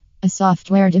A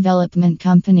software development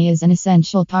company is an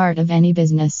essential part of any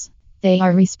business. They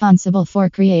are responsible for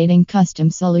creating custom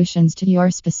solutions to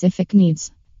your specific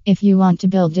needs. If you want to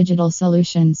build digital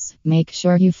solutions, make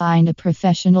sure you find a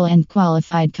professional and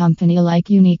qualified company like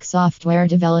Unique Software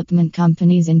Development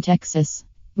Companies in Texas.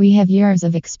 We have years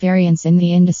of experience in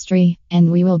the industry,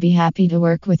 and we will be happy to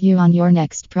work with you on your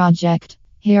next project.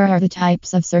 Here are the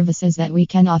types of services that we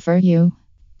can offer you.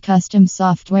 Custom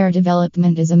software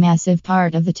development is a massive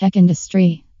part of the tech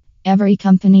industry. Every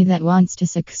company that wants to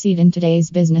succeed in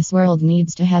today's business world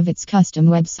needs to have its custom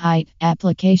website,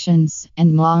 applications,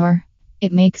 and more.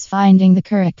 It makes finding the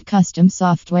correct custom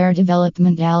software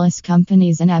development Dallas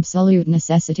companies an absolute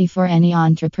necessity for any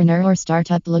entrepreneur or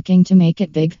startup looking to make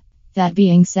it big. That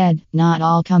being said, not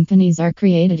all companies are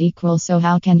created equal, so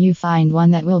how can you find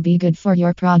one that will be good for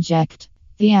your project?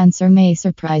 The answer may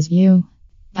surprise you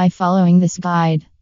by following this guide.